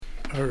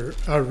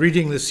Our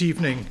reading this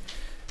evening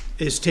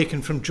is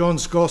taken from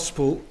John's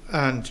Gospel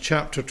and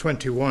chapter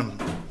 21,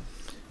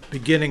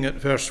 beginning at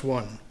verse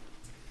 1.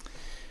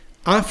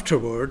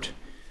 Afterward,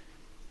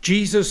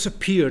 Jesus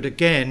appeared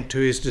again to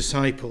his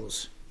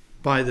disciples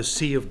by the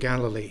Sea of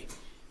Galilee.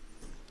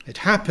 It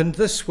happened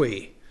this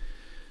way.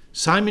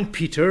 Simon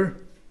Peter,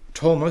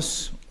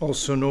 Thomas,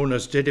 also known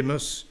as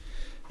Didymus,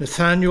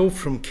 Nathanael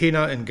from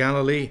Cana in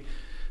Galilee,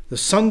 the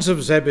sons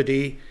of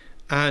Zebedee,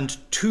 and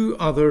two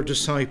other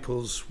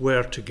disciples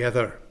were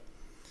together.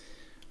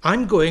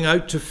 "I'm going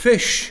out to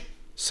fish,"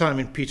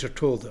 Simon Peter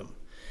told them.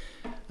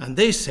 And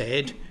they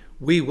said,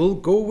 "We will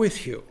go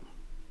with you."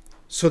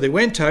 So they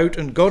went out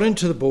and got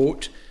into the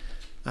boat,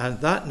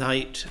 and that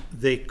night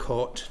they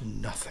caught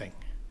nothing.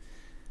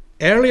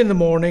 Early in the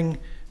morning,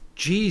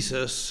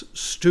 Jesus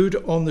stood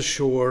on the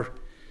shore,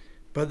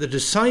 but the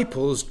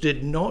disciples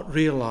did not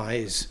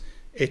realize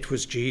it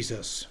was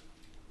Jesus.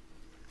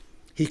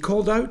 He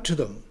called out to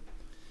them,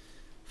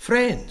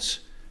 "Friends,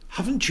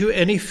 haven't you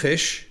any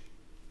fish?"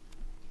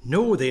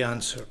 "No," they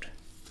answered.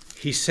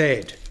 He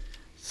said,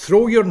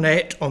 "Throw your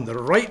net on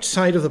the right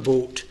side of the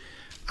boat,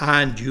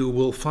 and you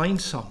will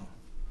find some."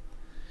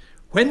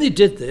 When they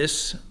did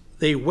this,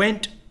 they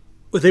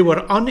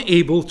were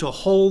unable to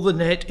haul the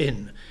net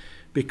in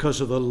because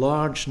of the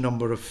large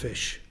number of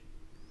fish.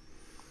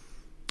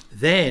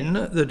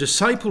 Then the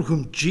disciple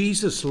whom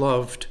Jesus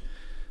loved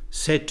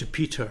said to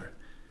Peter,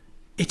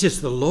 "It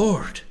is the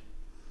Lord."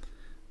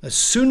 As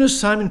soon as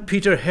Simon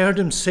Peter heard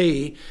him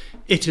say,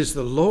 "It is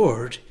the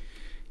Lord,"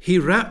 he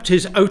wrapped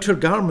his outer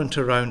garment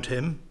around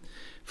him,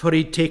 for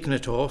he'd taken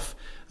it off,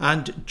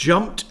 and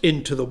jumped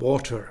into the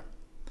water.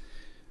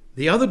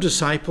 The other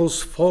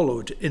disciples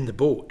followed in the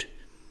boat,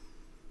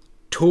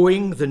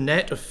 towing the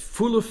net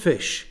full of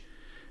fish,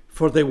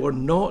 for they were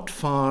not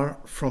far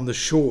from the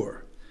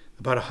shore,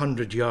 about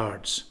 100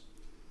 yards.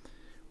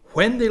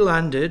 When they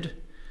landed,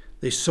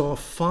 they saw a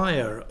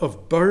fire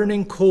of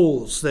burning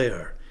coals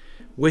there,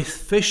 with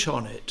fish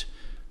on it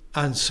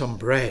and some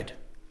bread.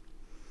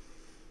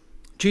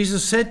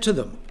 Jesus said to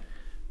them,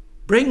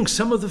 "Bring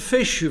some of the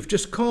fish you've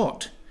just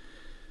caught."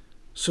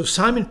 So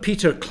Simon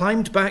Peter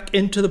climbed back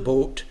into the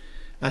boat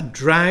and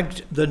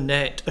dragged the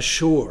net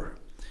ashore.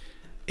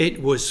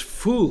 It was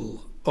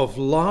full of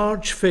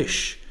large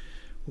fish,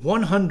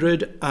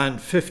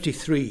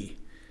 153.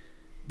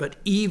 But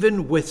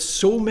even with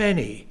so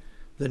many,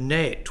 the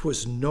net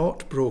was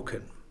not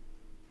broken.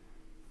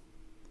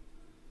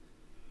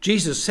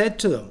 Jesus said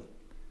to them,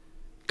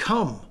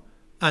 "Come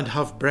and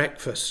have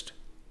breakfast."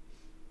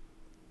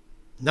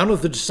 None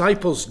of the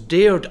disciples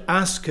dared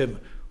ask him,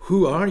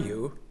 "Who are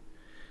you?"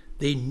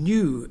 They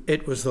knew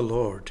it was the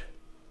Lord.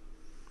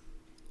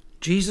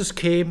 Jesus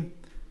came,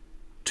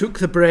 took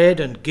the bread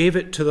and gave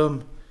it to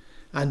them,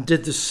 and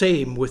did the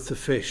same with the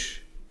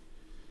fish.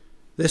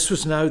 This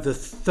was now the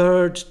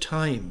third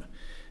time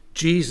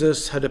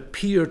Jesus had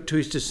appeared to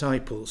his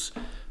disciples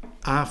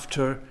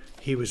after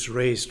he was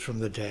raised from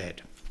the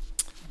dead.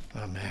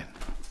 Amen.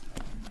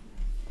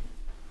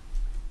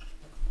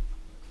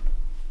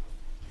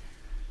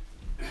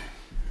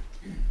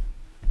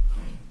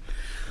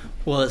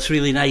 Well, it's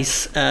really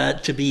nice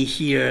to be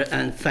here,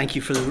 and thank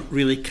you for the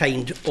really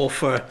kind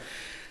offer.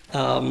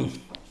 A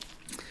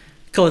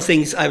couple of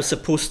things I was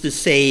supposed to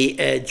say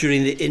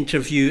during the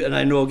interview, and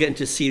I know I'll get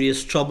into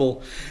serious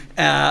trouble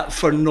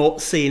for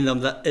not saying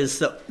them. That is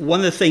that one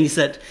of the things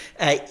that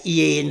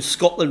EA in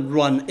Scotland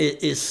run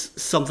is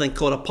something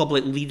called a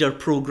public leader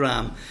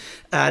programme.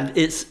 And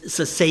it's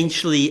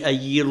essentially a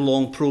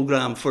year-long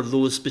programme for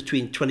those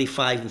between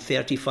 25 and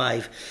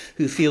 35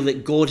 who feel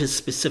that God has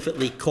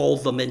specifically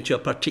called them into a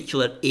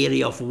particular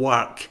area of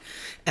work,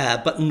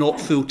 but not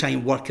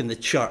full-time work in the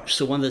church.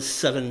 So one of the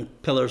 7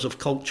 pillars of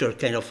culture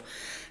kind of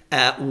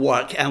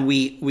work. And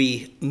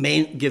we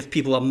give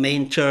people a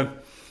mentor.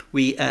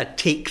 We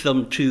take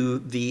them to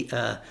the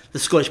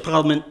Scottish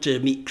Parliament to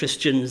meet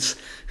Christians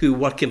who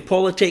work in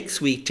politics.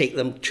 We take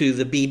them to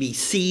the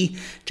BBC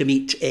to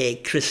meet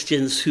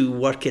Christians who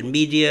work in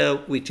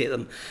media. We take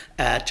them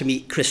to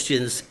meet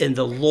Christians in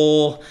the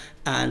law.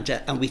 And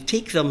we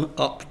take them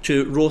up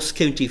to Ross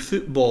County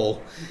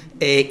Football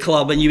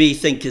Club. And you may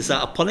think, is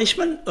that a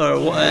punishment?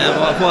 Or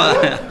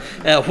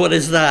what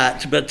is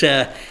that? But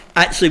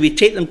actually, we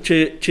take them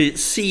to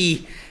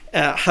see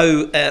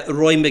how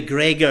Roy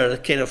McGregor, the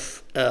kind of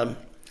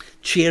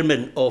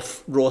chairman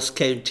of Ross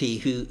County,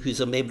 who's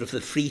a member of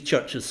the Free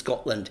Church of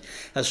Scotland,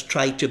 has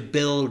tried to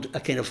build a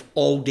kind of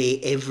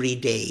all-day,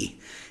 everyday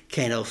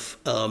kind of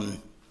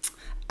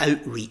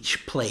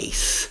outreach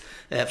place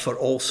for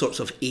all sorts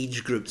of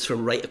age groups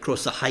from right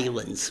across the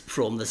Highlands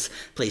from this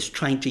place,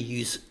 trying to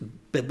use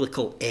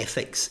biblical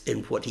ethics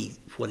in what he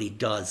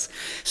does.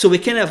 So we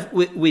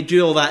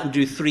do all that and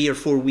do 3 or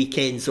 4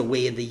 weekends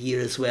away in the year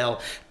as well.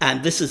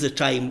 And this is the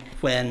time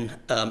when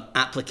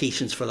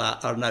applications for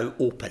that are now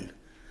open.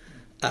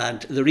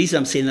 And the reason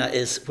I'm saying that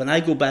is when I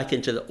go back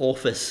into the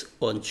office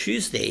on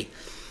Tuesday,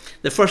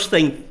 the first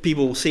thing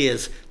people will say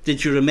is,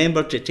 "Did you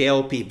remember to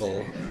tell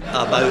people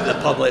about the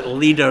public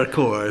leader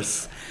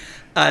course?"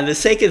 And the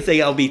second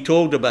thing I'll be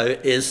told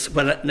about is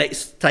when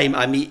next time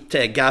I meet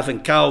Gavin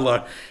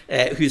Calver,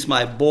 who's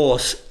my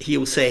boss,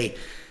 he'll say,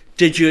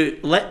 did you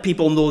let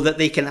people know that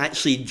they can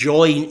actually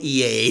join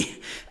EA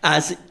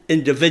as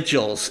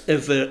individuals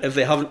if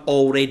they haven't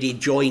already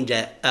joined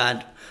it?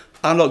 And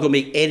I'm not going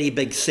to make any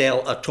big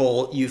sell at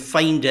all. You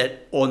find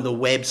it on the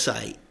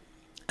website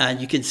and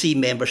you can see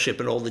membership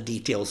and all the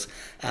details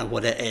and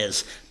what it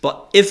is.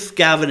 But if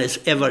Gavin is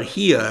ever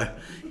here,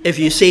 if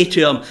you say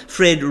to him,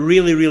 Fred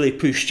really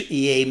pushed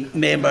EA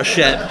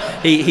membership,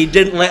 he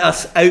didn't let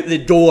us out the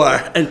door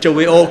until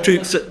we all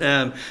took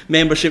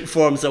membership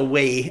forms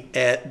away,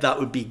 that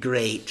would be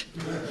great.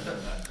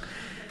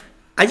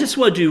 I just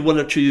want to do one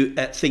or two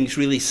things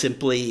really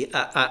simply,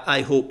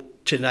 I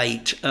hope,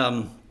 tonight.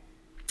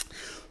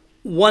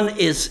 One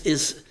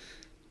is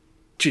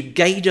to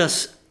guide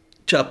us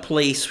to a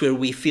place where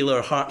we feel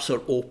our hearts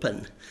are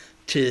open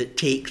to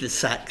take the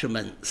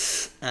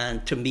sacraments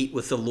and to meet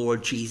with the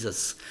Lord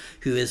Jesus,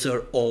 who is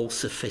our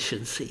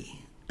all-sufficiency.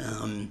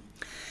 And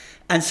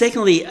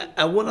secondly,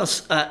 I want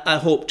us, I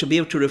hope, to be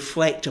able to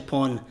reflect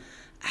upon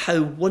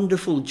how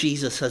wonderful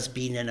Jesus has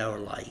been in our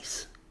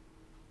lives.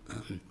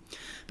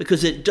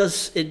 Because it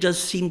does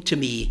seem to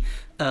me,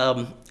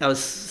 I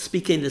was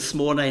speaking this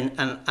morning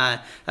and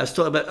I was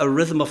talking about a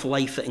rhythm of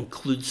life that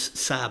includes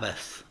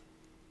Sabbath.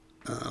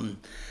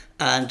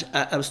 And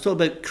I was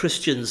talking about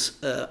Christians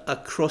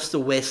across the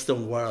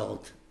Western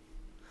world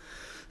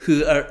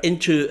who are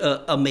into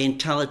a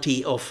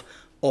mentality of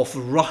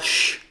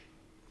rush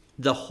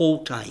the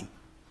whole time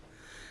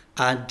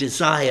and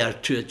desire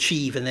to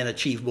achieve and then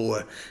achieve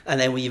more. And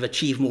then when you've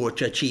achieved more,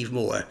 to achieve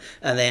more.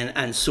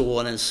 And so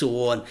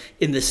on,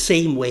 in the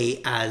same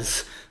way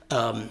as,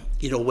 when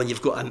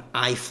you've got an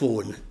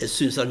iPhone, as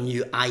soon as a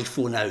new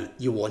iPhone out,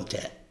 you want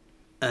it.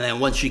 And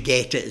then once you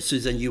get it, as soon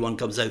as a new one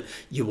comes out,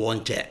 you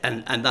want it.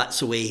 And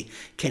that's the way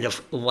kind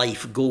of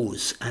life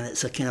goes. And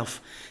it's a kind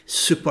of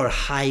super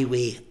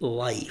highway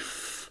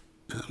life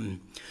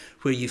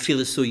where you feel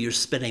as though you're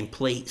spinning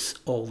plates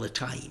all the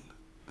time.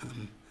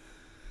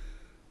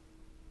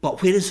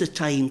 But where is the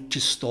time to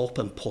stop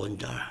and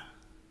ponder?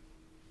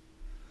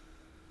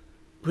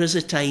 Where's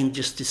the time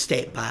just to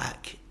step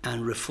back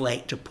and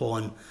reflect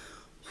upon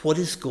what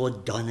has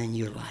God done in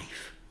your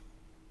life?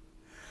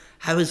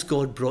 How has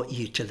God brought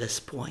you to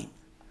this point?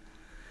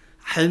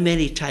 How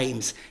many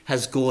times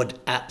has God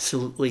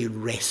absolutely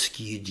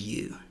rescued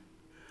you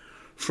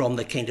from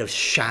the kind of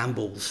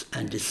shambles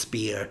and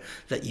despair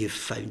that you've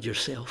found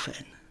yourself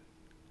in?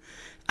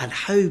 And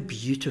how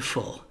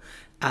beautiful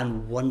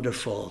and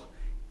wonderful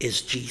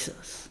is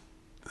Jesus?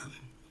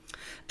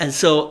 And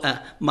so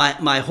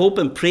my hope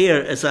and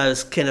prayer as I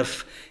was kind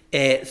of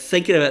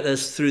thinking about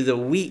this through the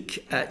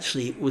week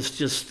actually was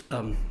just...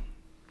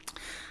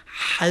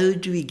 how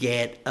do we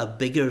get a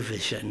bigger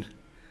vision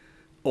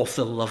of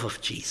the love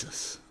of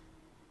Jesus?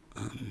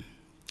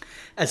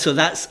 And so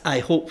that's, I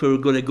hope, where we're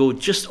going to go,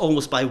 just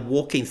almost by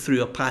walking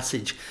through a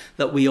passage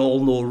that we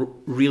all know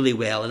really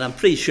well. And I'm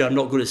pretty sure I'm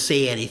not going to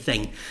say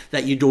anything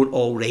that you don't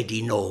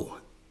already know.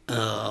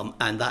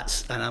 And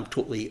I'm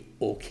totally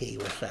okay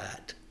with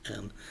that.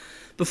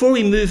 Before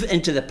we move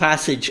into the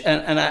passage,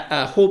 and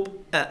I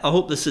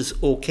hope this is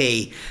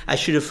okay. I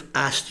should have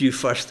asked you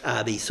first,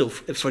 Abby, so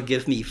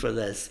forgive me for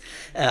this.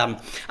 I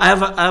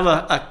have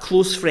a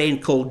close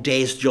friend called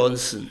Des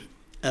Johnson,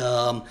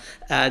 and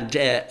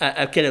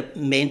I've kind of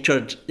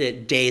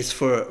mentored Des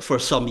for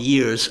some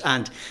years,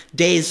 and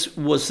Des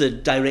was the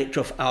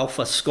director of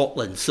Alpha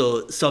Scotland,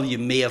 so some of you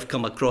may have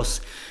come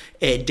across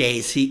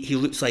Des. He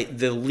looks like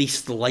the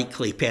least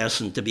likely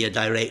person to be a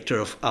director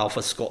of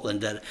Alpha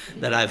Scotland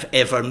that I've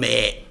ever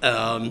met.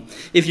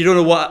 If you don't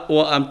know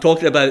what I'm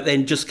talking about,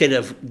 then just kind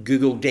of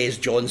Google Des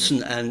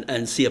Johnson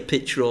and see a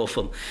picture of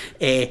him.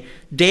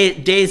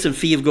 Des and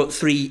Fee have got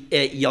 3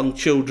 young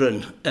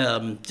children.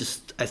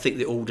 I think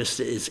the oldest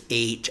is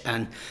 8,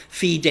 and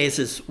Fee,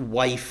 Des's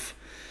wife,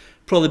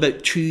 probably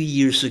about 2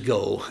 years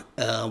ago,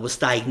 was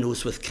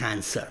diagnosed with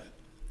cancer.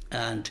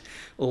 And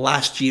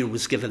last year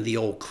was given the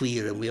all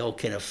clear, and we all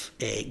kind of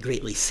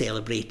greatly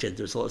celebrated.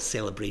 There's a lot of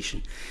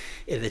celebration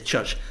in the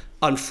church.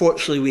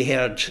 Unfortunately, we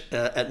heard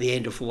at the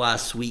end of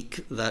last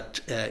week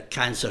that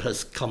cancer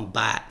has come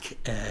back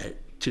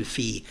to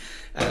Fee.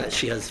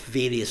 She has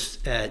various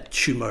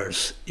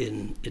tumours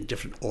in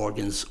different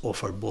organs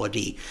of her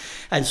body.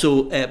 And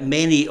so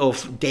many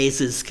of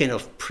Des's kind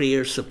of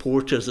prayer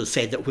supporters have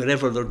said that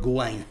wherever they're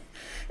going,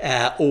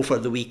 over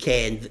the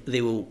weekend, they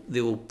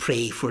will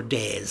pray for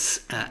Des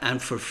and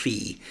for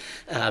Fee.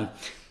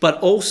 But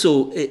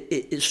also,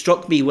 it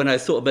struck me when I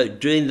thought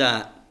about doing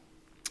that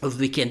of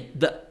the weekend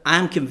that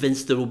I'm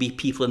convinced there will be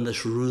people in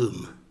this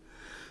room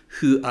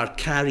who are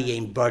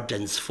carrying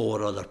burdens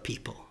for other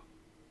people,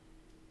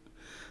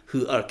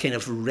 who are kind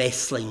of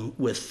wrestling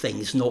with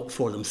things not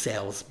for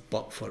themselves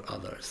but for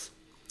others.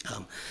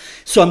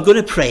 So I'm going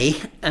to pray,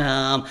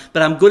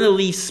 but I'm going to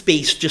leave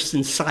space just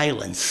in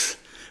silence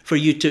for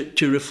you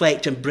to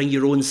reflect and bring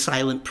your own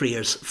silent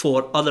prayers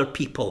for other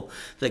people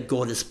that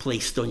God has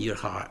placed on your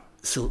heart.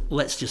 So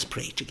let's just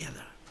pray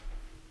together.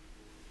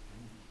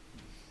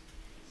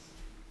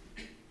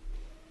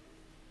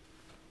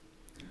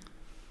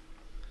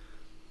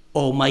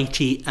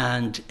 Almighty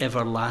and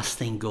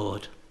everlasting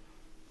God,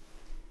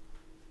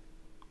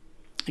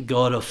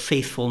 God of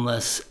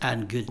faithfulness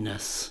and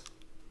goodness,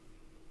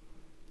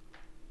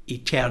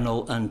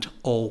 eternal and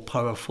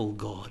all-powerful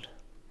God,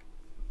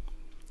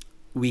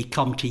 we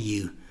come to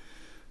you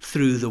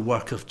through the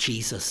work of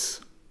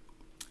Jesus,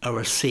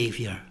 our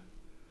Saviour,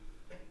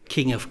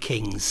 King of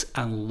Kings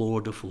and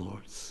Lord of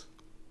Lords.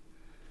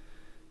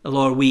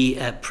 Lord, we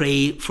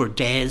pray for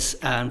Des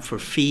and for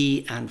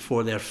Fee and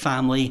for their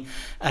family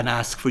and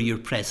ask for your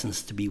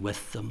presence to be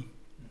with them.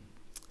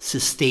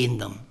 Sustain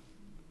them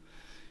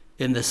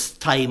in this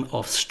time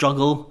of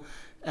struggle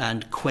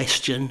and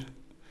question.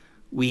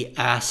 We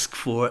ask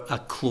for a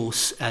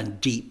close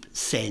and deep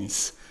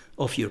sense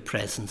of your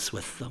presence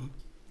with them.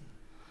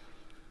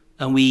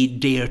 And we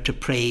dare to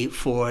pray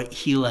for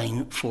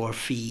healing for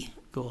Fee,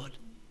 God.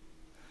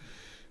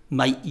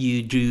 Might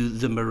you do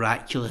the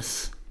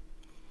miraculous.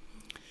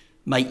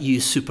 Might you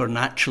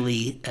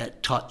supernaturally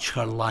touch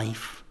her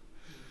life.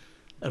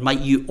 And might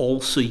you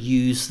also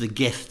use the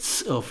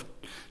gifts of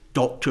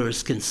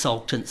doctors,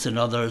 consultants and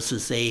others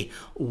as they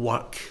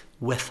work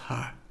with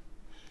her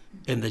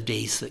in the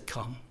days that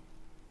come.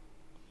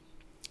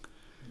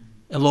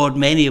 And Lord,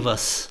 many of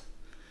us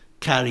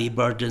carry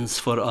burdens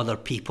for other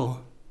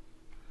people,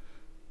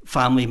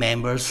 family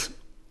members,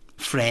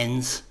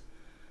 friends,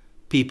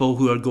 people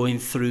who are going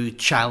through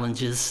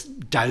challenges,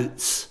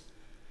 doubts,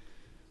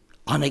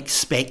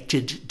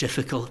 unexpected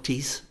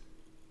difficulties,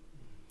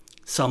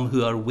 some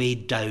who are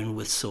weighed down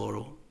with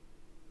sorrow.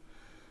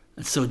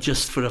 And so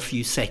just for a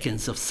few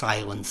seconds of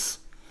silence,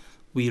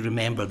 we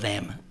remember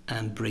them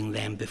and bring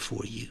them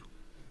before you.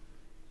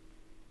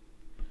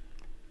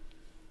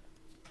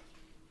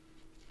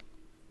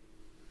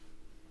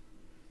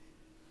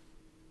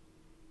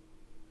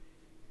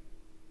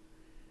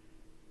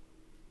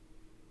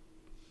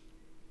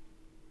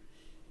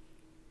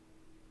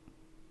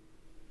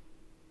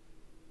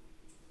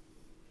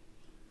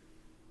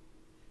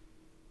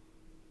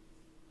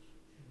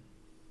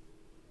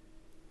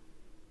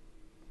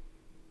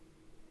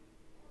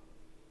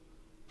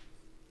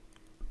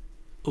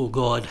 O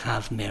God,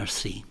 have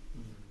mercy.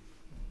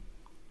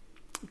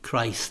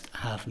 Christ,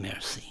 have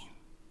mercy.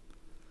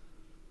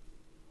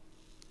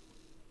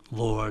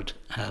 Lord,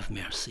 have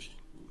mercy.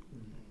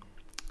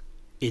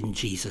 In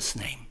Jesus'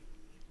 name.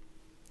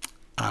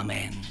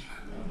 Amen.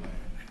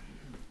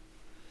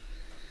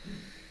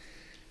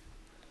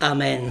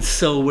 Amen.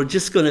 So we're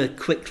just going to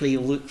quickly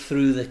look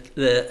through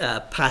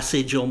the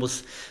passage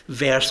almost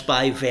verse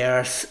by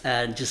verse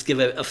and just give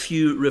out a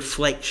few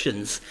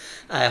reflections,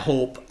 I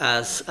hope,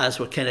 as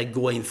we're kind of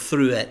going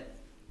through it.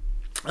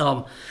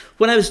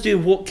 When I was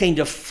doing What Kind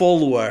of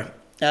Follower,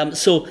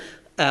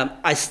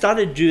 I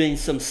started doing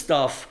some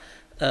stuff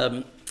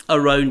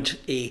around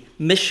a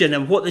mission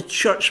and what the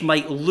church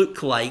might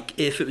look like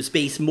if it was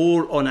based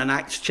more on an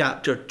Acts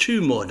chapter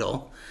 2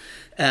 model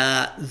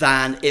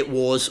than it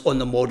was on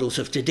the models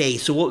of today.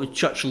 So what would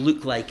church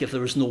look like if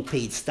there was no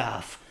paid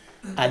staff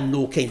and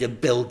no kind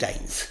of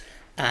buildings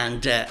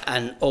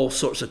and all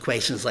sorts of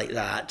questions like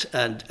that?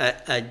 And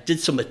I did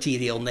some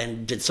material and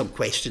then did some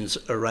questions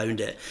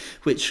around it,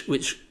 which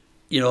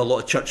a lot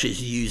of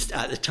churches used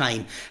at the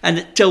time. And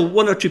until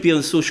one or two people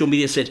on social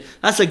media said,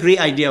 that's a great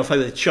idea of how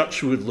the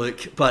church would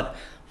look, but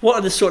what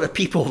are the sort of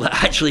people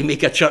that actually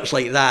make a church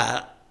like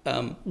that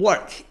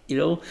work?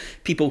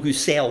 People who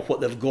sell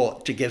what they've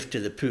got to give to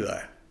the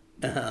poor,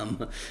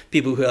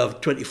 people who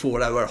have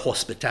 24-hour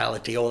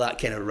hospitality, all that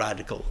kind of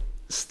radical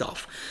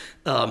stuff.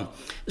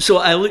 So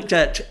I looked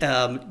at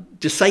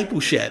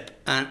discipleship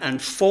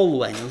and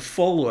following and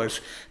followers,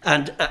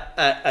 and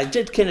I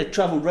did kind of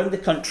travel around the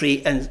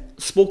country and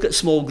spoke at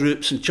small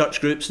groups and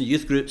church groups and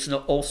youth groups and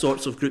all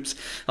sorts of groups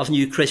of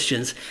new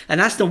Christians and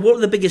asked them what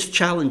are the biggest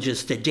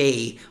challenges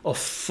today of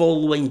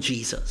following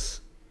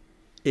Jesus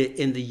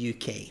in the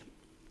UK.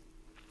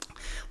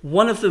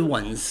 One of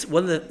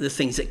the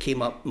things that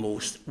came up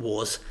most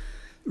was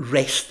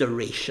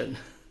restoration.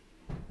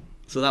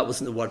 So that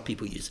wasn't the word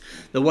people used.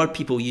 The word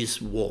people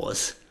used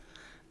was,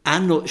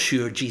 I'm not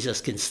sure Jesus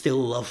can still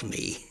love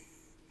me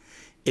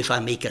if I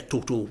make a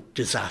total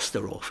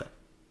disaster of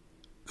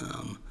it.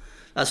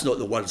 That's not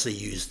the words they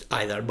used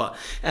either, but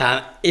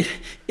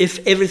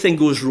if everything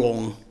goes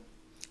wrong,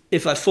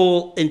 if I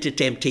fall into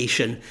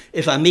temptation,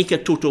 if I make a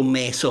total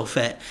mess of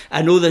it,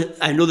 I know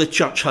the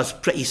church has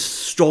pretty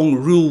strong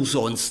rules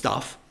on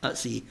stuff.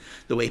 That's the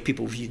way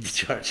people view the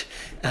church.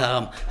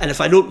 And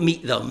if I don't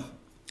meet them,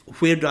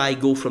 where do I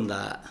go from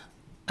that?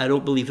 I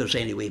don't believe there's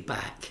any way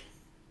back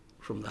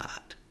from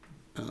that.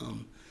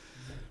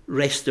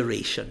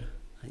 Restoration.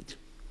 Right?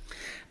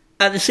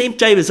 At the same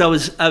time as I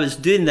was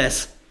doing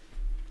this,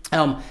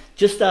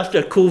 just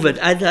after COVID,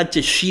 I'd had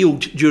to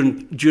shield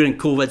during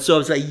COVID, so I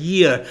was a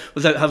year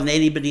without having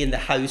anybody in the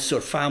house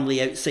or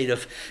family outside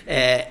of,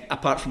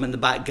 apart from in the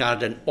back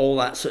garden, all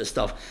that sort of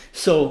stuff.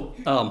 So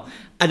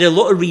I did a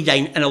lot of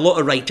reading and a lot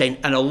of writing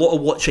and a lot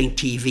of watching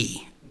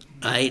TV,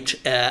 right?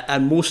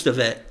 And most of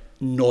it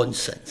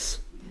nonsense,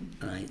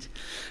 right?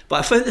 But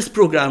I found this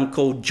program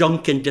called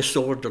Junk and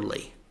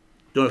Disorderly,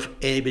 Don't know if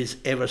anybody's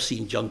ever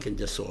seen junk and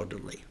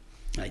disorderly.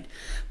 Right.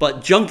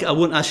 But junk, I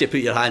won't ask you to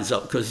put your hands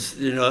up because,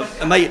 you know,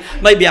 it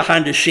might be a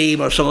hand of shame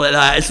or something like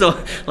that. It's not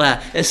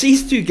like that. It's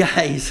these two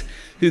guys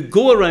who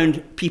go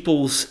around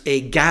people's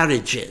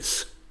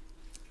garages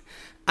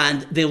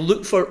and they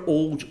look for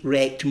old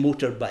wrecked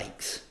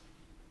motorbikes.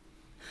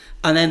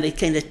 And then they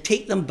kind of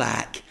take them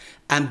back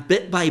and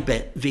bit by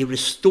bit they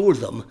restore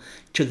them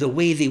to the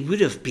way they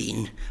would have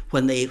been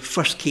when they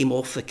first came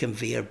off the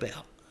conveyor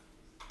belt.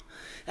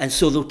 And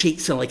so they'll take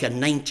something like a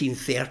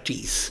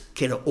 1930s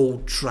kind of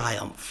old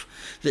Triumph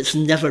that's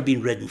never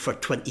been ridden for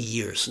 20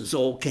 years and it's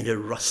all kind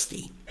of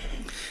rusty.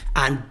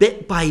 And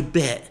bit by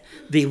bit,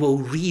 they will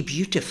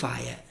re-beautify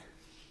it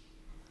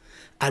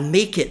and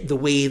make it the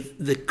way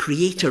the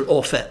creator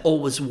of it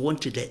always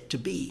wanted it to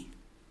be.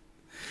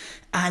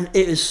 And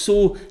it is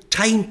so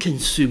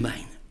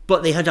time-consuming,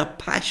 but they had a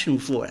passion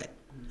for it.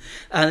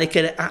 And they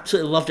kind of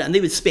absolutely loved it. And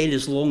they would spend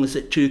as long as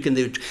it took, and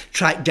they would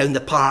track down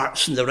the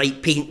parts and the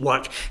right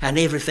paintwork and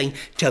everything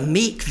to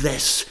make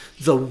this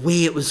the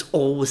way it was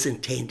always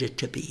intended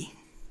to be.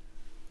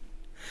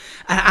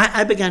 And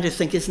I began to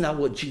think, isn't that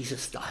what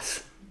Jesus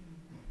does?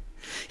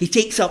 He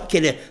takes up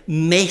kind of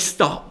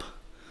messed up,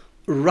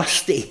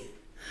 rusty,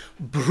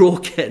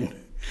 broken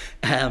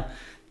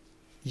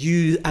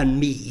you and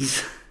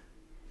me's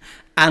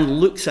and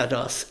looks at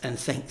us and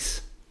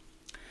thinks,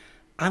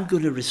 I'm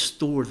going to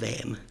restore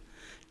them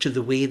to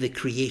the way the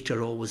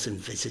Creator always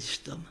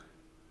envisaged them.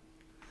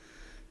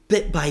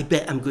 Bit by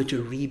bit, I'm going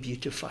to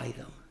re-beautify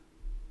them.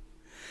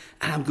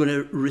 And I'm going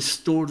to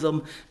restore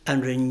them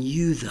and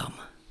renew them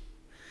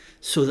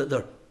so that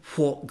they're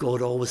what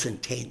God always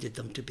intended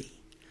them to be.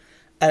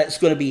 And it's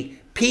going to be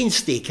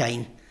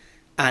painstaking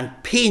and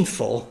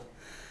painful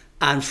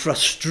and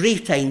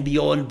frustrating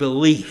beyond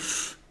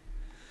belief.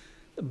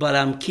 But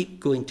I'm keep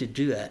going to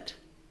do it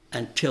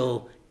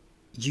until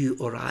you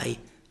or I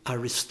are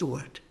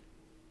restored.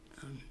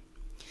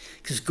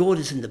 Because God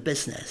is in the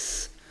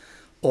business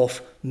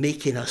of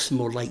making us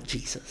more like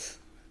Jesus.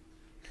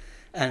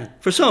 And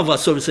for some of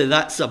us, obviously,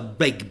 that's a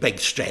big, big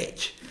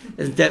stretch.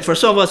 For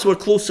some of us, we're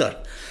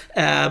closer.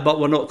 But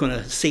we're not going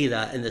to say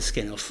that in this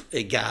kind of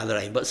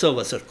gathering. But some of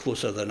us are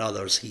closer than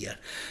others here.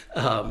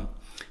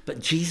 But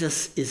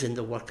Jesus is in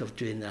the work of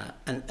doing that.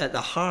 And at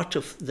the heart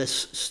of this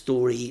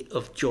story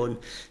of John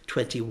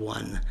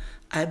 21,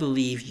 I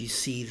believe you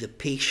see the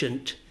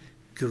patient,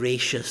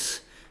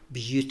 gracious,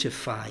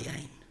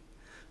 beautifying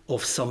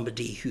of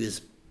somebody who is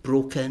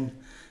broken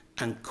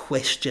and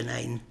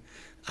questioning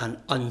and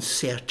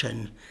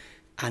uncertain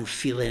and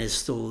feeling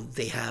as though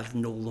they have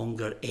no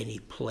longer any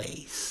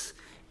place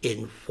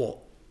in what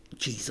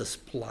Jesus'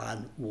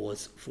 plan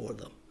was for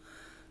them.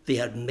 They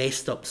had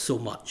messed up so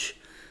much,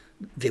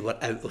 they were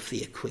out of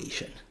the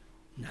equation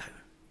now.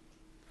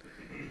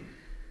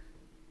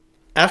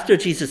 After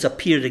Jesus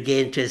appeared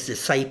again to his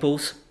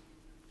disciples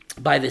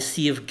by the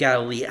Sea of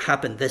Galilee, it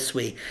happened this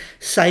way.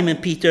 Simon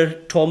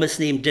Peter, Thomas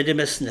named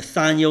Didymus,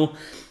 Nathanael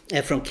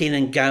from Cana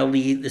in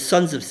Galilee, the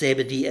sons of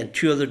Zebedee, and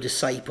 2 other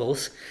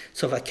disciples.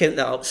 So if I count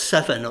that up,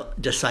 7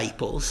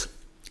 disciples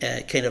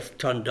kind of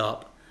turned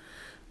up.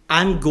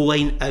 I'm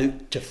going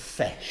out to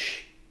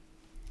fish.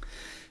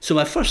 So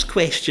my first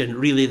question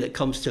really that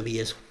comes to me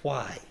is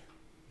why?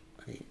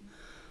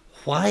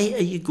 Why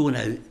are you going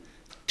out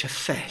to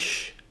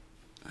fish?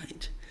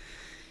 Right?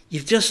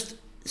 You've just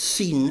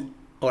seen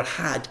or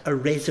had a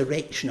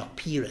resurrection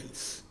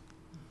appearance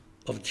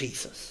of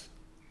Jesus.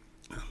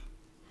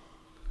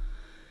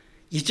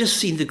 You've just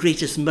seen the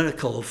greatest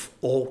miracle of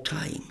all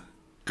time,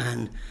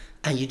 and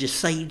you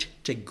decide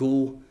to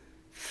go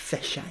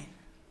fishing.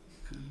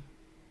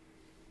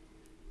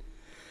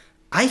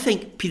 I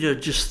think Peter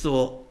just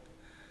thought,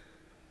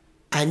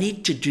 I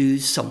need to do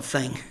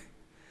something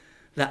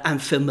that I'm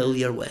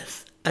familiar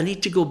with. I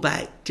need to go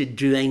back to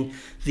doing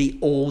the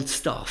old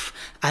stuff.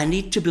 I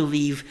need to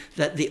believe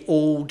that the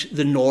old,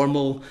 the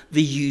normal,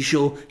 the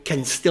usual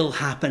can still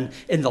happen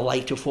in the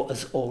light of what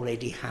has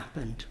already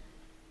happened.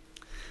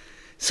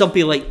 Some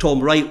people like Tom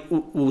Wright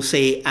will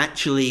say,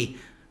 actually,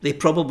 they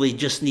probably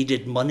just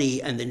needed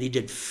money and they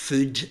needed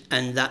food,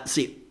 and that's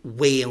the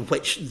way in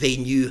which they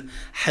knew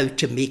how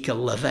to make a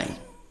living.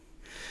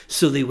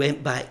 So they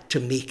went back to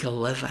make a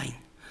living.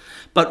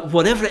 But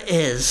whatever it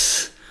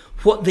is,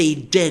 what they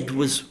did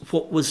was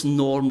what was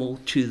normal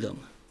to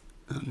them.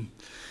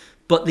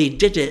 But they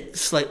did it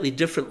slightly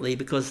differently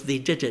because they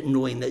did it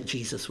knowing that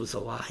Jesus was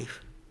alive,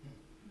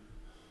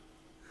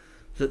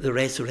 that the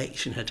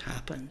resurrection had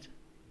happened,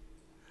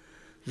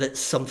 that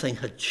something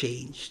had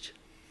changed.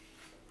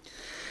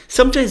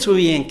 Sometimes when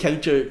we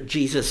encounter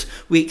Jesus,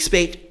 we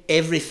expect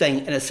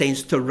everything, in a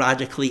sense, to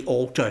radically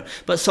alter.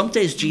 But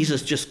sometimes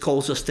Jesus just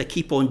calls us to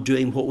keep on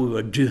doing what we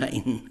were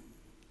doing.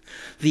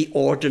 The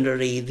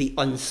ordinary, the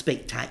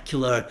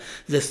unspectacular,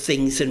 the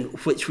things in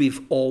which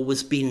we've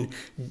always been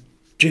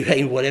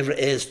doing, whatever it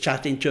is,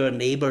 chatting to our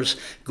neighbours,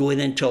 going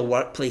into a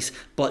workplace,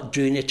 but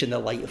doing it in the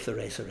light of the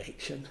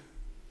resurrection.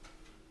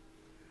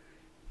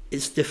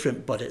 It's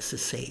different, but it's the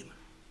same.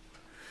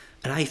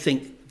 And I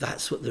think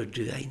that's what they're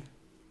doing.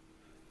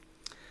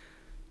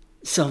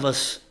 Some of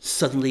us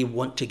suddenly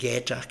want to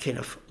get a kind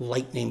of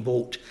lightning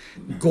bolt,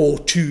 go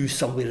to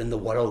somewhere in the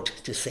world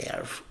to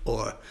serve,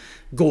 or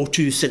go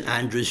to St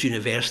Andrews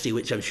University,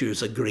 which I'm sure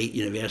is a great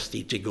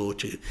university to go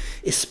to,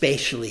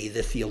 especially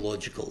the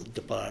theological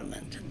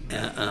department.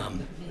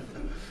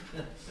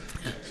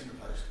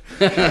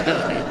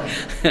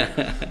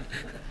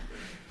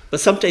 But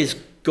sometimes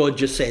God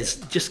just says,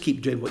 just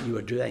keep doing what you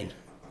are doing.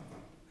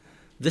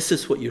 This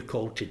is what you're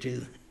called to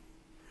do.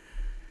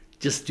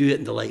 Just do it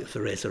in the light of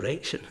the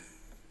resurrection.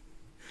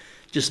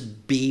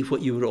 Just be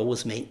what you were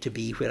always meant to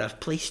be where I've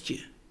placed you.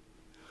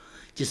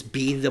 Just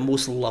be the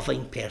most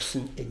loving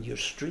person in your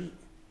street.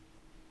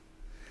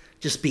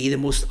 Just be the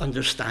most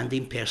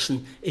understanding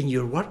person in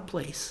your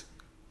workplace.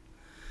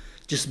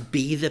 Just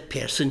be the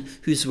person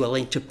who's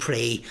willing to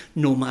pray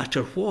no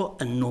matter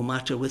what and no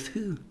matter with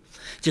who.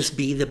 Just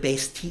be the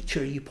best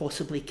teacher you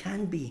possibly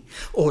can be,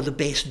 or the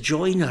best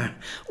joiner,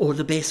 or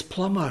the best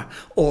plumber,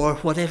 or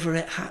whatever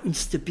it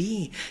happens to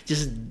be.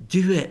 Just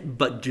do it,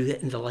 but do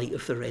it in the light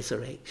of the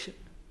resurrection.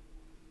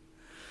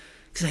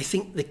 Because I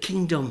think the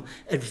kingdom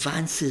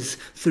advances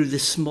through the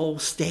small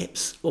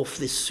steps of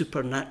the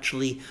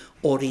supernaturally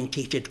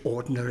orientated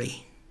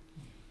ordinary.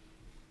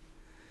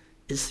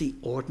 It's the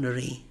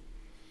ordinary.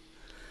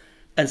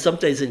 And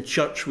sometimes in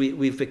church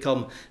we've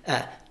become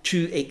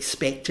too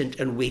expectant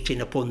and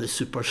waiting upon the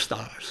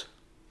superstars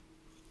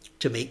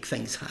to make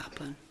things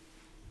happen.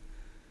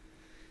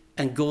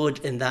 And God,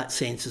 in that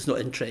sense, is not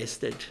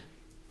interested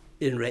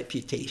in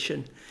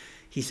reputation.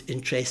 He's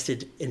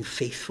interested in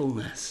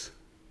faithfulness.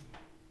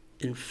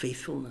 In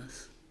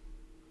faithfulness.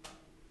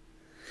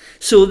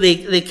 So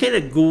they kind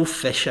of go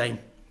fishing.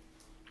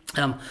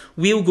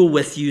 We'll go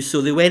with you.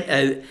 So they went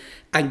out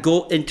and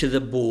got into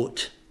the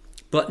boat,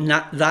 but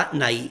that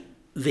night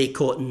they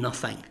caught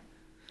nothing.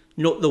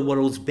 Not the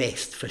world's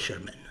best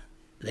fishermen,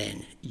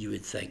 then, you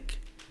would think.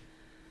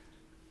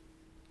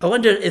 I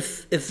wonder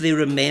if they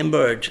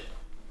remembered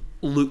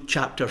Luke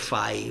chapter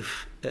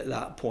 5 at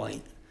that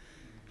point,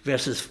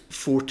 verses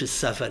 4 to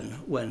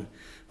 7, when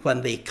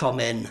they come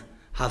in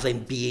having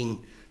been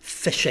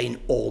fishing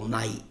all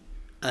night,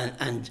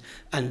 and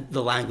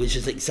the language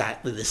is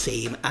exactly the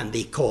same, and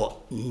they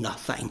caught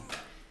nothing.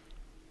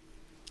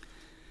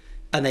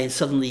 And then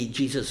suddenly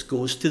Jesus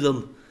goes to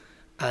them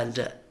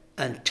and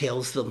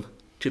tells them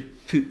to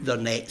put their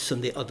nets on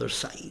the other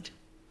side.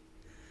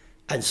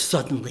 And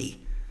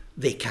suddenly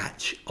they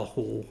catch a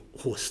whole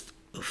host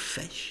of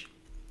fish.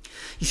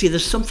 You see,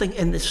 there's something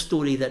in this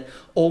story that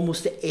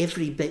almost at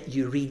every bit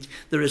you read,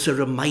 there is a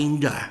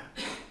reminder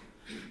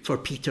for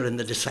Peter and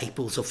the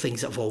disciples of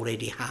things that have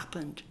already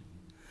happened.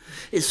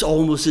 It's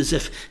almost as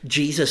if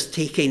Jesus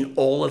taking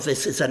all of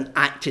this as an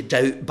acted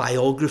out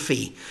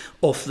biography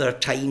of their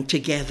time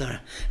together.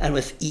 And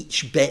with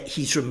each bit,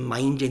 he's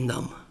reminding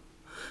them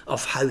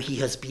of how he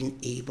has been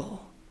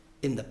able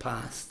in the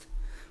past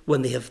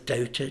when they have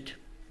doubted.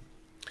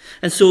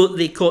 And so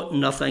they caught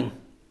nothing.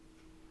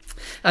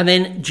 And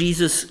then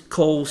Jesus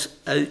calls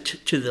out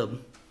to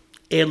them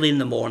early in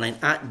the morning.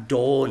 At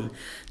dawn,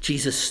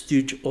 Jesus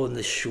stood on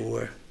the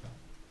shore.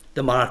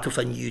 The mark of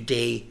a new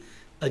day,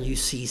 a new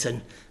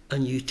season, a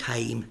new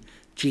time.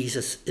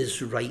 Jesus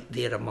is right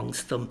there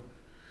amongst them.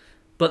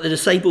 But the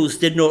disciples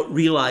did not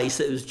realise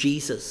that it was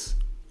Jesus.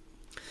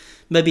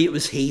 Maybe it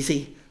was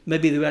hazy.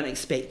 Maybe they weren't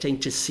expecting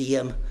to see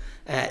him.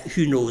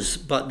 Who knows?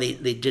 But they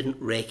didn't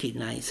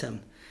recognise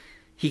him.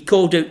 He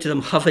called out to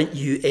them, "Haven't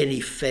you any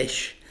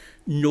fish?"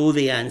 "No,"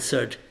 they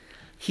answered.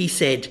 He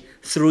said,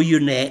 "Throw your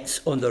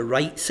nets on the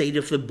right side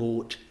of the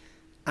boat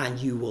and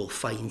you will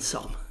find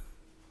some."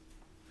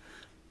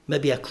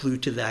 Maybe a clue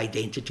to the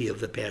identity of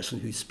the person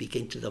who's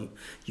speaking to them.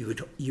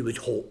 You would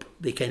hope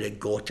they kind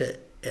of got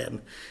it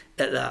at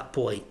that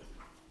point.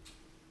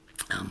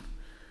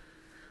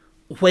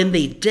 When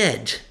they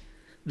did,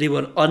 they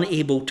were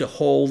unable to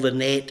haul the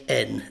net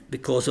in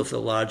because of the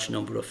large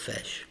number of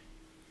fish.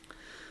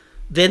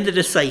 Then the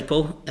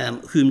disciple,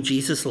 whom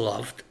Jesus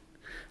loved,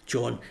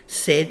 John,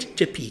 said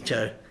to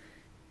Peter,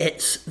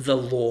 "It's the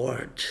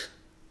Lord."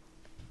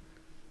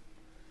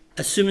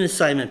 As soon as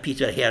Simon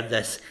Peter heard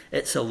this,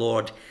 "It's the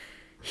Lord,"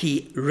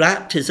 he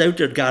wrapped his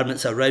outer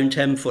garments around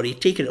him, for he'd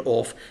taken it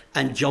off,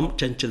 and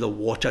jumped into the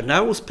water. Now I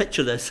always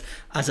picture this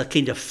as a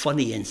kind of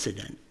funny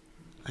incident.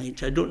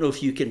 Right? I don't know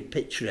if you can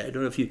picture it. I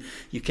don't know if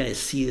you kind of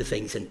see the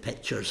things in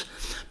pictures.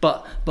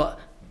 But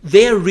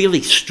they're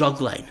really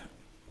struggling.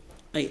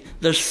 Right?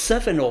 There's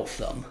 7 of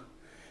them,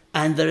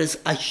 and there is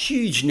a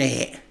huge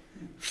net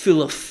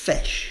full of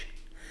fish.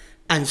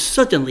 And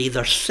suddenly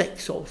there's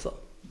 6 of them.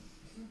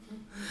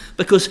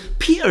 Because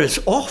Peter is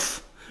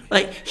off.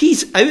 Like,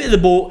 he's out of the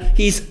boat,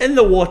 he's in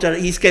the water,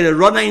 he's kind of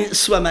running,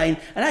 swimming,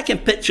 and I can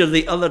picture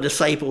the other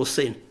disciples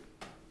saying,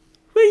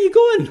 "Where are you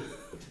going?"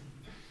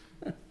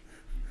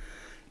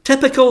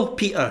 Typical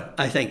Peter,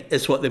 I think,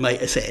 is what they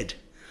might have said.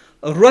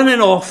 Running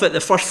off at the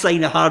first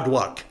sign of hard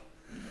work.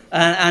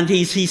 And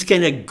he's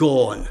kind of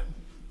gone.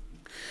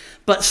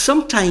 But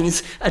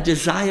sometimes a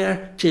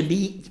desire to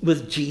meet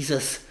with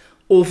Jesus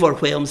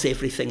overwhelms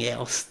everything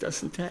else,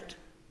 doesn't it?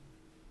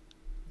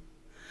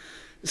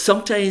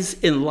 Sometimes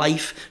in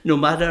life, no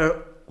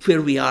matter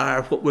where we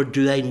are, what we're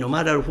doing, no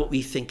matter what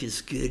we think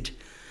is good,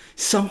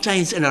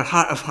 sometimes in our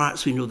heart of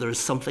hearts we know there is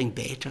something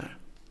better.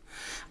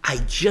 I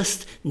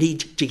just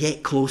need to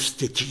get close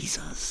to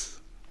Jesus.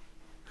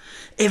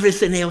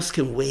 Everything else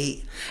can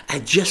wait. I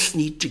just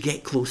need to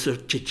get closer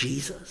to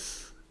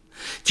Jesus.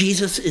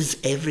 Jesus is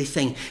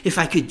everything. If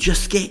I could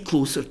just get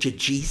closer to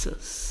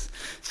Jesus,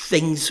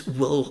 things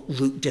will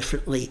look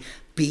differently,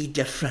 be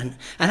different.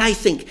 And I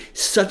think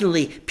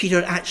suddenly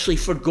Peter actually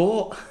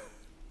forgot.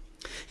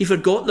 He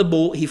forgot the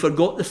boat, he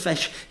forgot the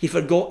fish, he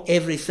forgot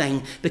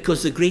everything,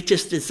 because the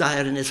greatest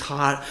desire in his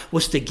heart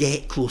was to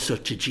get closer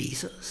to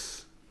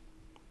Jesus.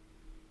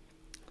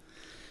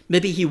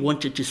 Maybe he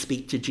wanted to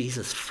speak to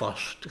Jesus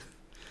first.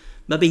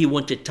 Maybe he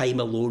wanted time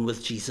alone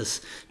with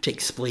Jesus to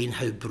explain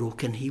how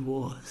broken he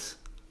was.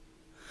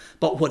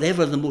 But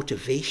whatever the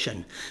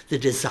motivation, the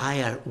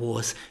desire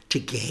was to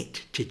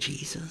get to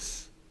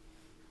Jesus.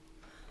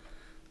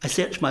 I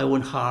search my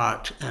own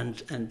heart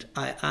and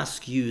I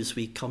ask you as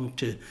we come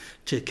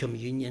to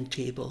communion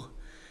table,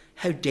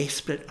 how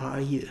desperate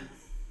are you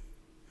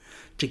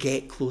to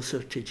get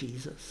closer to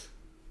Jesus?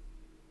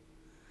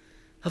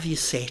 Have you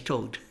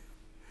settled?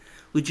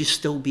 Would you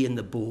still be in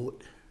the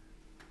boat?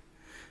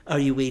 Are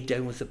you weighed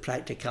down with the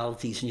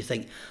practicalities and you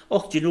think,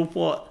 oh, do you know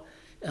what?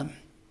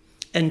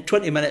 In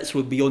 20 minutes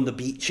we'll be on the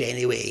beach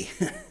anyway.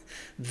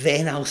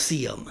 Then I'll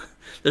see him.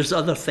 There's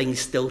other things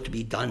still to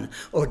be done.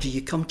 Or do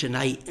you come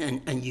tonight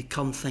and you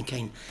come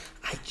thinking,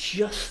 I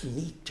just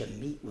need to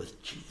meet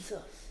with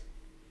Jesus?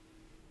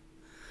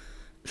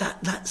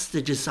 That's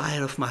the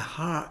desire of my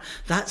heart.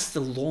 That's the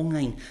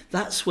longing.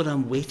 That's what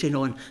I'm waiting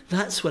on.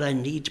 That's what I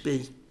need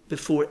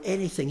before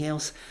anything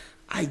else.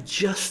 I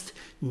just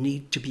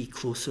need to be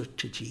closer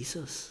to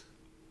Jesus.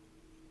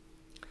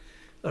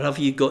 Or have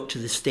you got to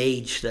the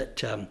stage that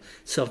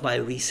some of my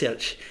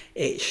research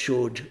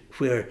showed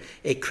where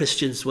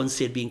Christians, once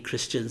they'd been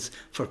Christians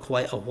for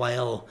quite a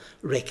while,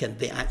 reckoned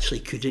they actually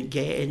couldn't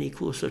get any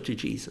closer to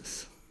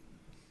Jesus?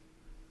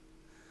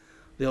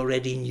 They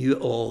already knew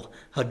it all,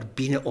 had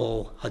been it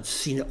all, had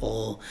seen it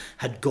all,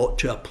 had got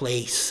to a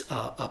place,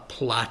 a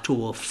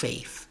plateau of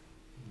faith,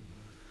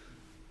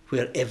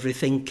 where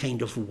everything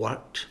kind of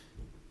worked.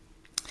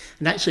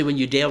 And actually, when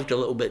you delved a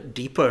little bit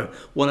deeper,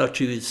 one or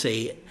two would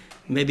say,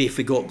 maybe if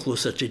we got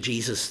closer to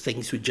Jesus,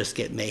 things would just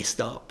get messed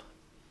up.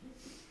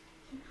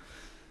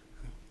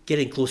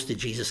 Getting close to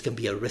Jesus can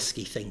be a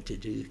risky thing to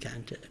do,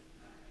 can't it?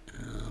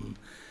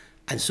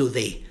 And so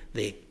they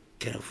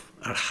kind of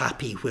are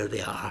happy where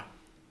they are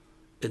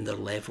in their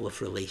level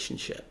of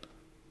relationship.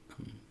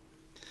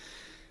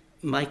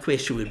 My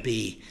question would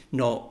be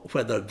not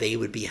whether they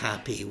would be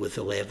happy with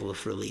the level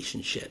of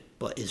relationship,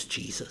 but is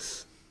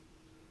Jesus.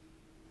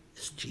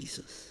 Is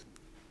Jesus.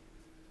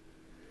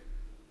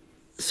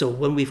 So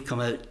when we've come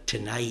out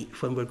tonight,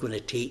 when we're going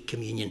to take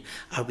communion,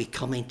 are we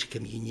coming to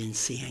communion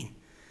saying,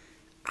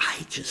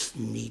 I just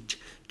need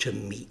to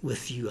meet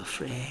with you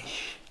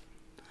afresh.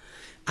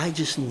 I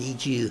just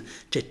need you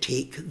to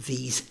take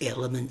these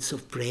elements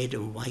of bread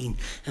and wine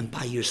and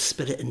by your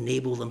Spirit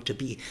enable them to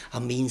be a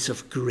means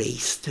of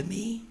grace to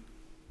me.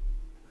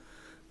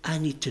 I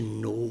need to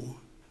know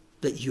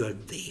that you are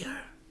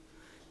there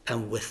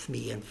and with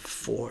me and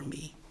for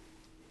me.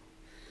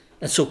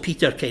 And so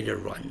Peter kind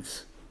of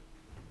runs.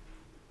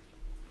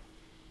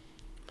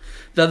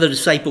 The other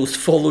disciples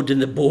followed in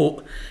the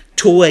boat,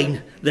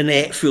 towing the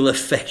net full of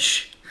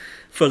fish,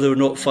 for they were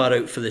not far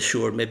out for the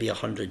shore, maybe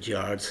 100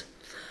 yards.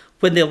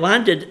 When they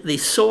landed, they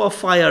saw a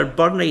fire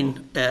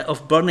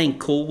burning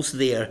coals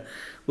there,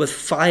 with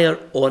fire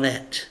on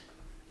it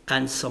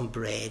and some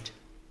bread.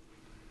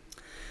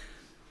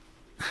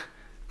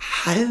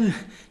 How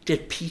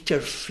did Peter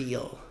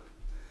feel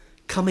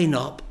coming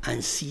up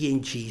and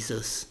seeing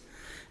Jesus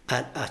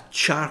at a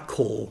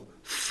charcoal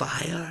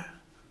fire?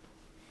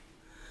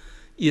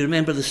 You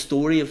remember the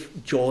story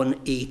of John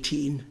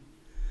 18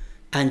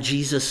 and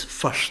Jesus'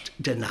 first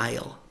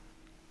denial.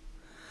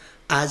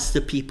 As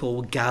the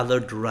people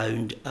gathered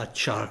round a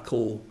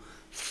charcoal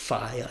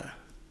fire,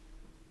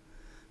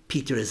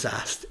 Peter is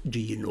asked, do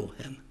you know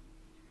him?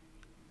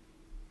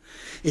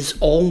 It's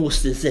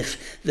almost as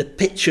if the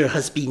picture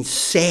has been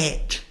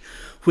set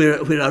where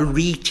a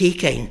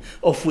retaking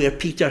of where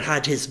Peter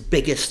had his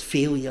biggest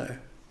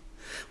failure,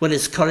 when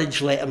his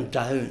courage let him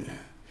down.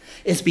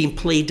 It's been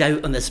played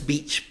out on this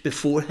beach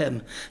before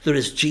him. There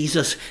is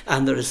Jesus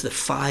and there is the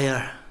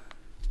fire.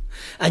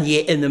 And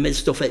yet in the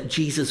midst of it,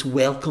 Jesus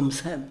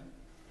welcomes him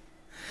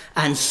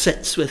and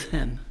sits with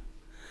him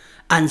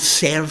and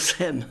serves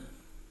him.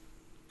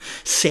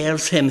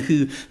 Serves him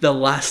who the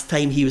last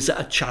time he was at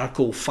a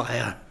charcoal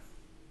fire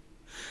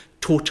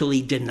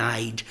totally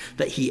denied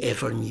that he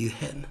ever knew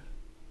him.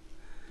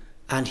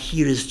 And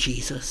here is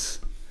Jesus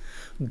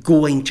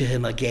going to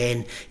him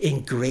again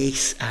in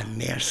grace and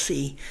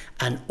mercy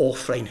and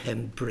offering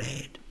him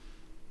bread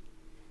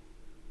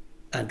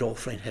and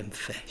offering him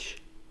fish.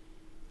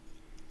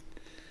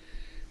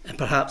 And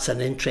perhaps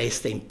an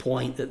interesting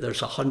point that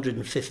there's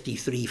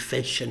 153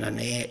 fish in a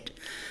net,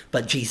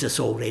 but Jesus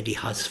already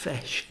has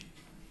fish.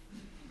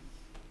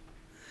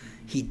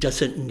 He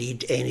doesn't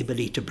need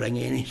anybody to bring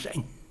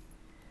anything.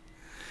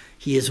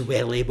 He is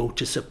well able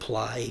to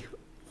supply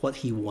what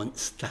he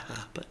wants to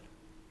happen.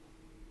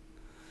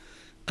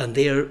 And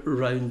there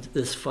round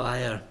this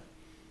fire,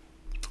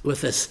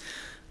 with this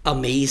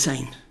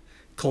amazing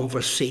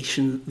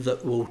conversation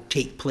that will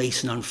take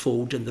place and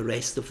unfold in the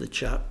rest of the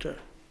chapter,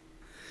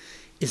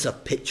 is a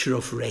picture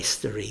of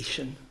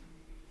restoration.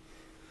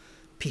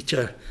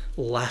 Peter,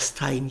 last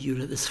time you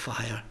were at this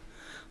fire,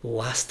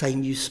 last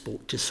time you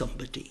spoke to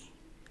somebody,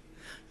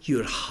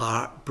 your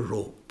heart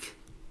broke.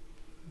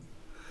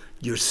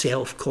 Your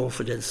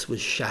self-confidence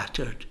was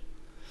shattered,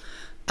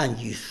 and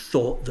you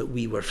thought that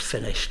we were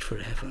finished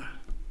forever.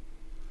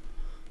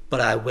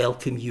 But I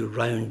welcome you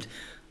round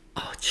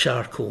a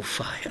charcoal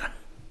fire,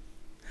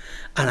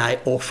 and I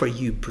offer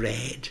you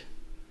bread,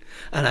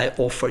 and I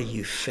offer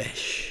you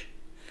fish,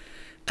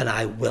 and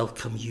I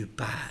welcome you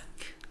back.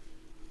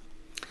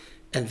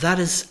 And that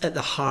is at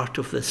the heart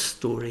of this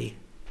story.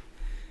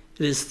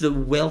 It is the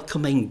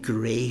welcoming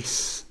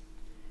grace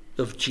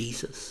of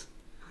Jesus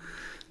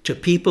to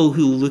people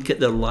who look at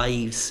their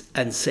lives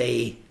and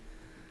say,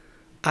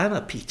 I'm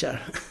a Peter.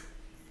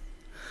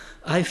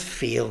 I've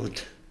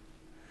failed.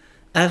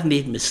 I've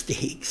made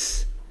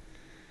mistakes.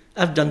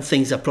 I've done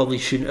things I probably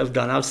shouldn't have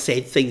done. I've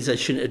said things I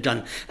shouldn't have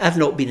done. I've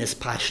not been as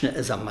passionate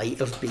as I might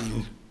have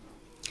been.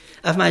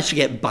 I've managed to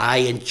get by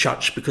in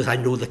church because I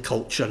know the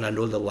culture and I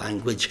know the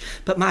language,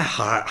 but my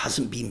heart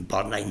hasn't been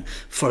burning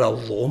for a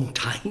long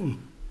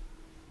time.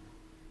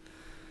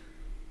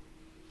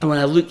 And when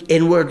I look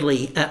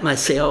inwardly at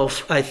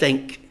myself, I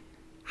think,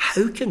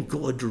 how can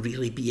God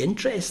really be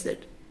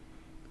interested?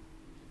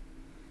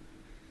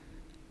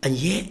 And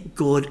yet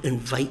God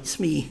invites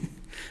me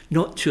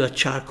not to a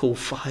charcoal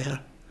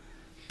fire,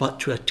 but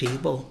to a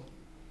table.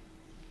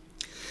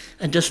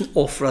 And doesn't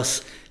offer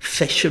us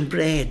fish and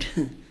bread,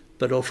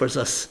 but offers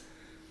us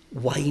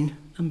wine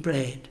and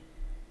bread.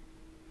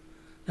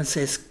 And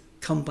says,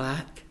 come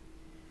back,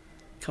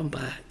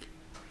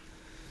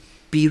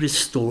 be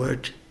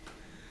restored,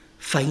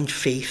 find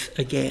faith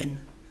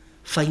again,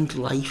 find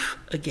life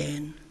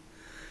again.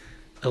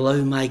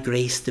 Allow my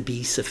grace to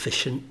be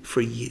sufficient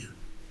for you,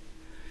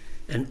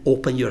 and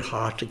open your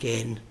heart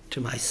again to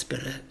my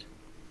Spirit.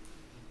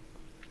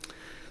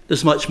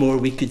 There's much more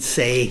we could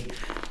say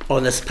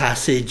on this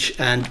passage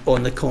and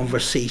on the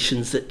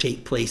conversations that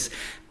take place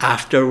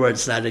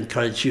afterwards. I'd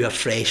encourage you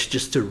afresh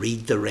just to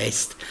read the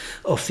rest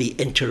of the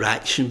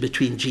interaction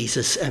between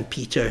Jesus and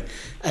Peter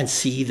and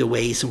see the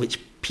ways in which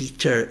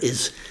Peter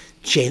is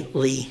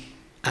gently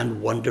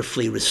and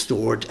wonderfully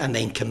restored and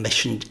then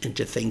commissioned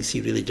into things he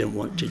really didn't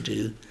want to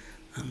do.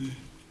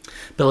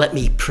 But let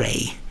me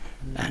pray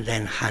and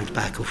then hand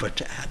back over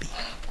to Abby.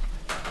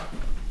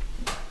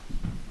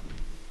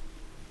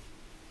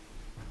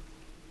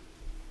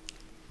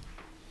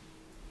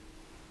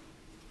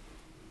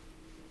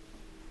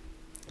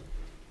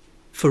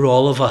 For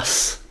all of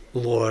us,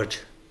 Lord,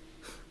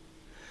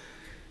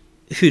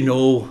 who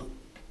know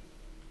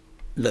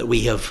that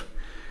we have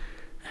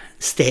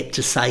stepped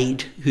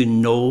aside, who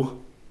know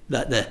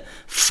that the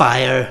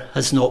fire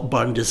has not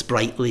burned as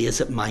brightly as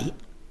it might,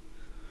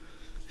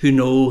 who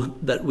know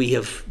that we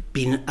have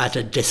been at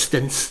a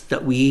distance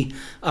that we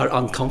are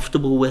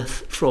uncomfortable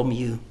with from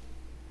you,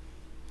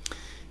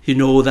 who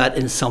know that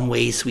in some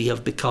ways we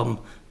have become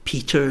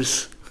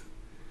Peters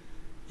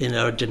in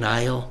our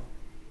denial.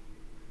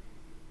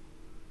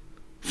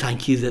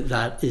 Thank you that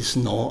that is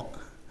not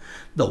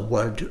the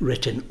word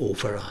written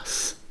over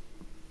us.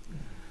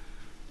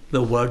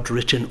 The word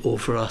written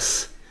over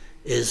us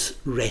is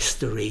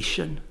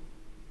restoration,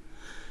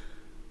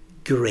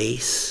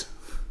 grace,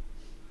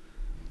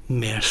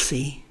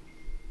 mercy.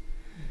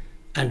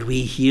 And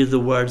we hear the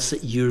words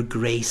that your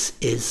grace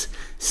is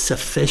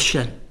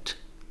sufficient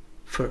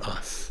for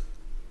us.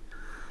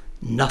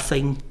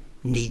 Nothing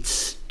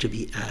needs to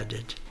be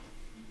added.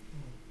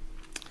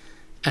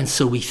 And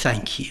so we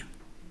thank you.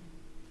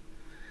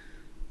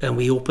 And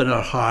we open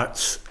our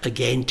hearts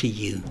again to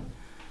you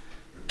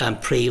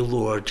and pray,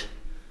 Lord,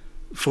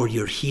 for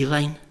your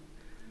healing,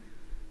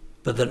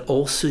 but that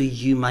also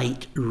you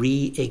might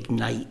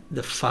reignite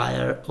the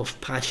fire of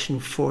passion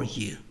for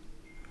you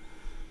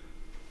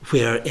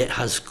where it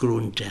has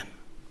grown dim.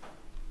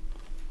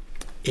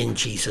 In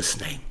Jesus'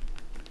 name,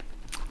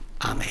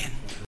 amen.